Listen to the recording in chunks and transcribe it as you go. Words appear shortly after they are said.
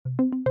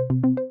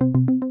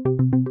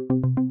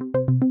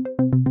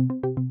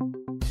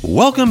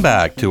Welcome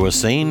back to A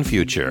Sane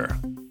Future,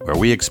 where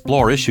we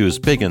explore issues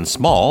big and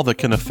small that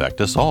can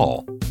affect us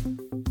all.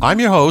 I'm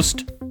your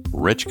host,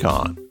 Rich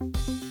Kahn.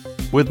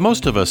 With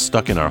most of us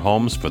stuck in our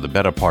homes for the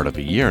better part of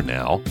a year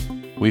now,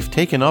 we've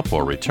taken up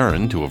or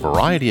returned to a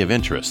variety of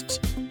interests,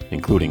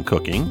 including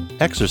cooking,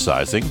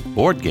 exercising,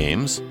 board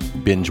games,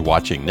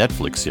 binge-watching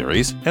Netflix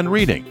series, and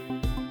reading.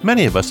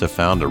 Many of us have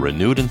found a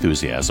renewed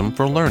enthusiasm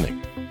for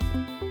learning,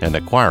 and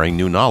acquiring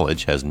new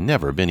knowledge has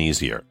never been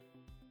easier.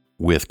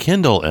 With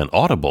Kindle and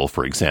Audible,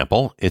 for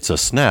example, it's a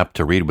snap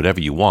to read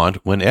whatever you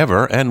want,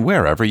 whenever and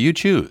wherever you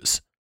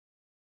choose.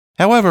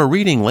 However,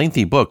 reading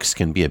lengthy books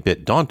can be a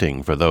bit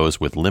daunting for those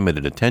with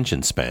limited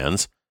attention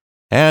spans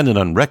and an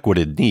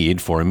unrequited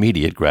need for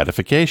immediate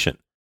gratification.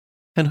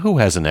 And who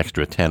has an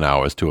extra 10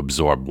 hours to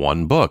absorb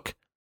one book?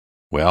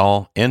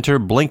 Well, enter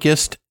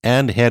Blinkist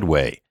and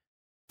Headway,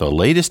 the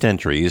latest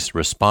entries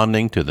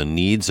responding to the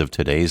needs of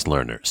today's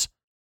learners.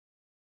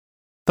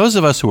 Those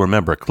of us who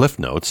remember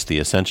CliffsNotes, the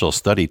essential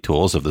study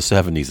tools of the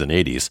 70s and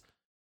 80s,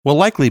 will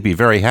likely be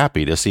very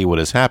happy to see what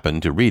has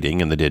happened to reading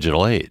in the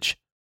digital age.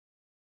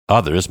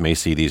 Others may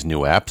see these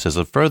new apps as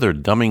a further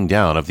dumbing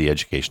down of the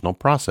educational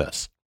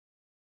process.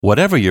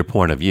 Whatever your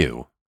point of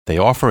view, they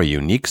offer a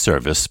unique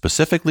service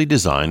specifically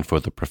designed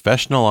for the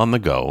professional on the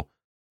go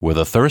with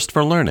a thirst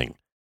for learning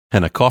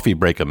and a coffee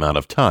break amount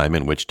of time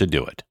in which to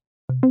do it.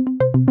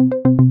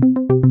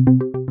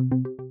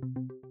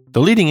 The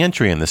leading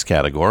entry in this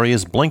category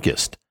is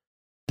Blinkist,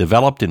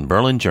 developed in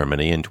Berlin,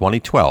 Germany in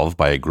 2012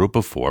 by a group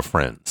of 4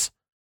 friends.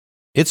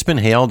 It's been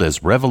hailed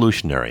as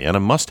revolutionary and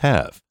a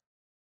must-have.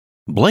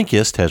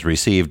 Blinkist has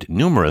received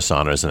numerous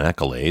honors and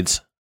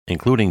accolades,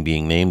 including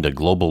being named a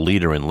global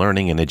leader in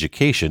learning and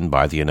education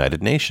by the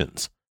United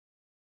Nations,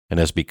 and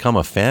has become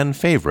a fan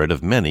favorite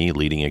of many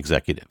leading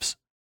executives.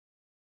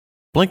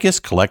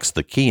 Blinkist collects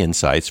the key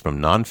insights from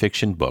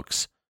nonfiction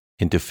books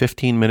into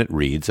 15-minute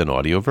reads and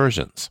audio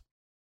versions.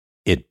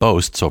 It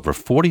boasts over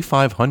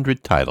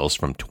 4,500 titles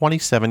from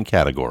 27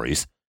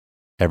 categories,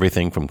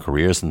 everything from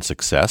careers and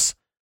success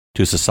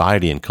to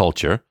society and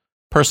culture,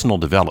 personal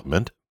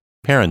development,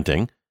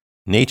 parenting,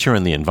 nature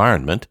and the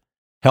environment,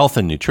 health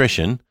and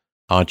nutrition,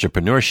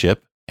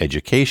 entrepreneurship,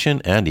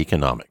 education, and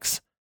economics.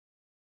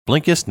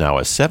 Blinkist now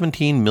has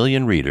 17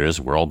 million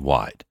readers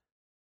worldwide.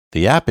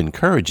 The app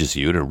encourages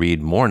you to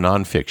read more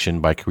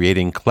nonfiction by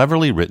creating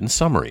cleverly written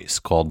summaries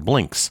called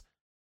blinks,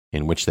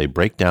 in which they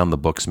break down the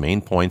book's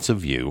main points of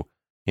view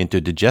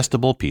into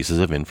digestible pieces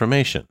of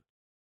information.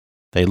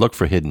 They look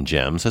for hidden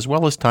gems as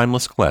well as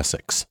timeless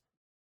classics.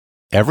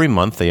 Every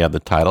month they add the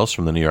titles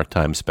from the New York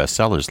Times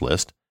bestsellers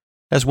list,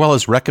 as well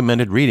as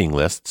recommended reading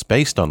lists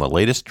based on the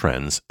latest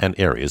trends and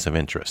areas of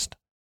interest.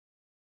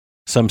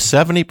 Some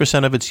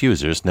 70% of its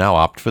users now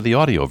opt for the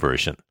audio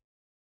version.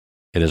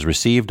 It has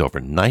received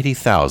over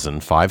 90,000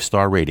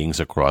 5-star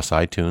ratings across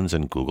iTunes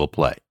and Google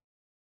Play.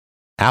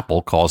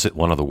 Apple calls it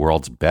one of the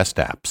world's best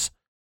apps.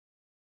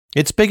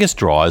 Its biggest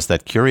draw is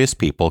that curious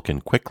people can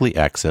quickly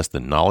access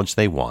the knowledge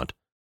they want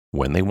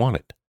when they want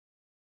it.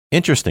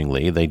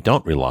 Interestingly, they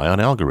don't rely on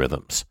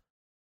algorithms.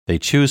 They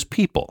choose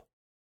people.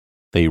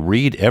 They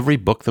read every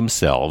book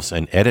themselves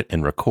and edit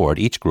and record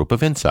each group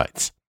of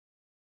insights.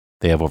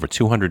 They have over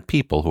 200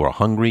 people who are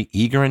hungry,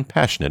 eager, and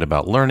passionate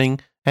about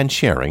learning and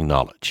sharing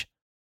knowledge.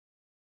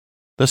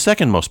 The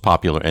second most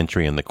popular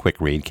entry in the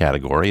quick read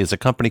category is a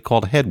company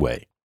called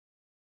Headway.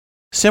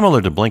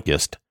 Similar to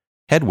Blinkist,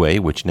 Headway,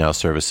 which now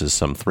services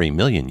some 3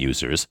 million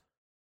users,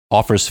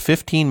 offers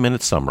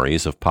 15-minute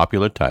summaries of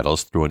popular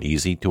titles through an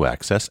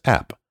easy-to-access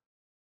app.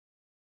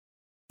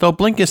 Though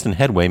Blinkist and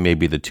Headway may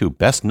be the 2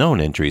 best-known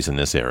entries in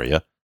this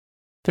area,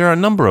 there are a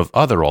number of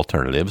other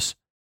alternatives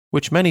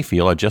which many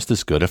feel are just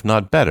as good if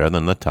not better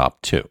than the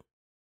top 2.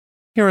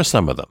 Here are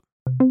some of them.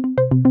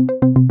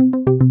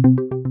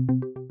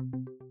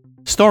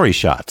 Story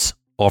Shots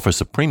offers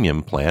a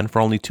premium plan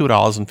for only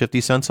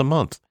 $2.50 a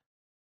month.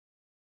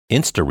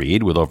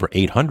 InstaRead, with over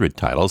 800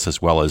 titles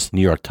as well as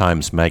New York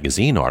Times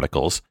Magazine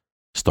articles,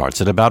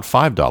 starts at about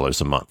 $5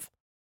 a month.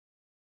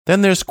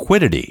 Then there's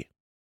Quiddity,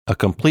 a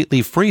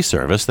completely free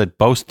service that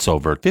boasts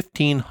over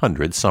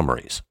 1,500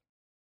 summaries.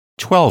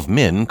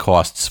 12min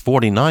costs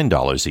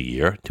 $49 a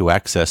year to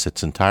access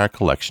its entire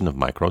collection of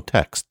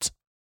microtexts.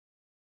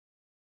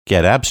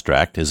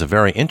 GetAbstract is a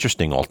very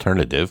interesting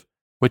alternative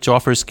which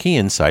offers key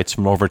insights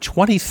from over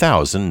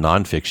 20,000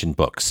 nonfiction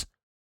books.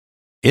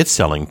 Its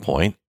selling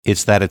point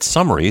is that its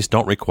summaries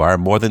don't require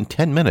more than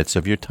 10 minutes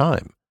of your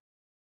time,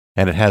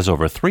 and it has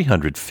over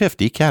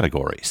 350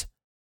 categories.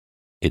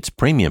 Its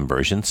premium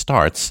version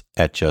starts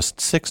at just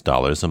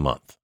 $6 a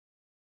month.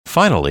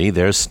 Finally,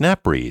 there's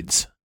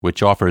SnapReads,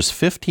 which offers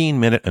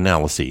 15-minute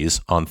analyses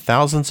on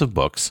thousands of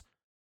books,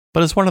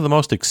 but is one of the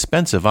most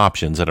expensive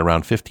options at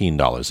around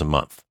 $15 a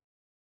month.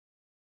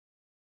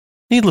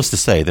 Needless to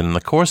say that in the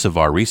course of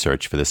our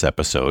research for this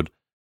episode,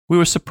 we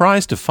were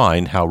surprised to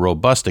find how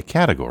robust a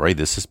category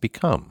this has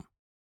become.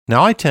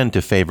 Now, I tend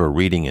to favor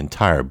reading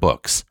entire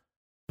books,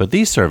 but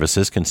these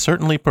services can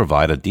certainly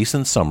provide a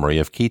decent summary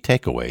of key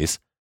takeaways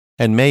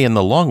and may, in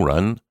the long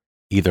run,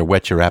 either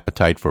whet your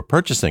appetite for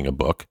purchasing a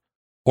book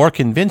or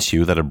convince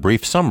you that a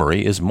brief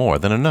summary is more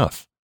than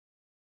enough.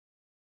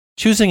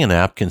 Choosing an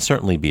app can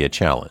certainly be a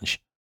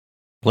challenge.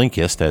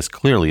 Blinkist has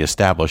clearly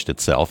established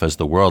itself as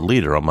the world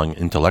leader among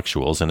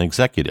intellectuals and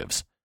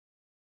executives.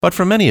 But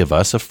for many of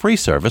us, a free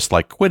service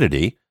like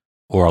Quiddity,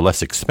 or a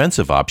less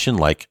expensive option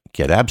like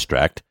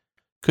GetAbstract,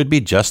 could be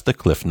just the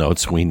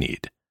CliffsNotes we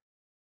need.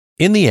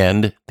 In the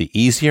end, the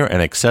easier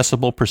and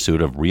accessible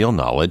pursuit of real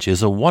knowledge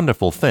is a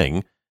wonderful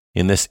thing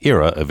in this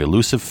era of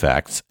elusive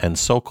facts and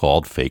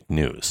so-called fake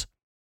news.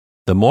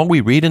 The more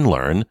we read and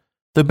learn,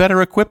 the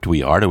better equipped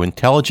we are to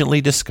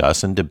intelligently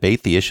discuss and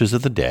debate the issues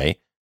of the day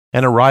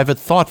and arrive at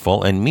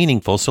thoughtful and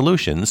meaningful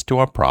solutions to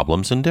our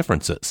problems and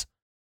differences.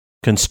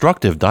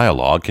 Constructive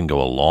dialogue can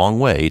go a long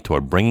way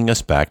toward bringing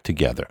us back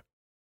together.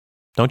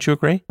 Don't you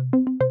agree?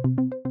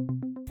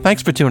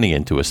 Thanks for tuning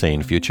in to A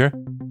Sane Future.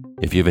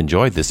 If you've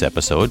enjoyed this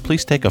episode,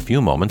 please take a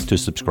few moments to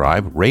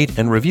subscribe, rate,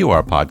 and review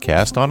our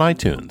podcast on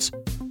iTunes.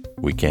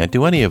 We can't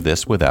do any of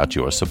this without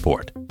your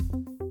support.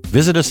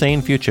 Visit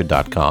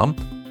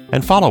asanefuture.com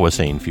and follow A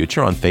Sane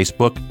Future on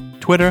Facebook,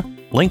 Twitter,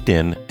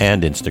 LinkedIn,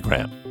 and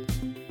Instagram.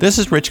 This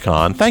is Rich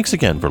Kahn. Thanks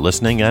again for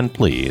listening, and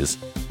please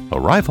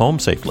arrive home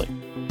safely.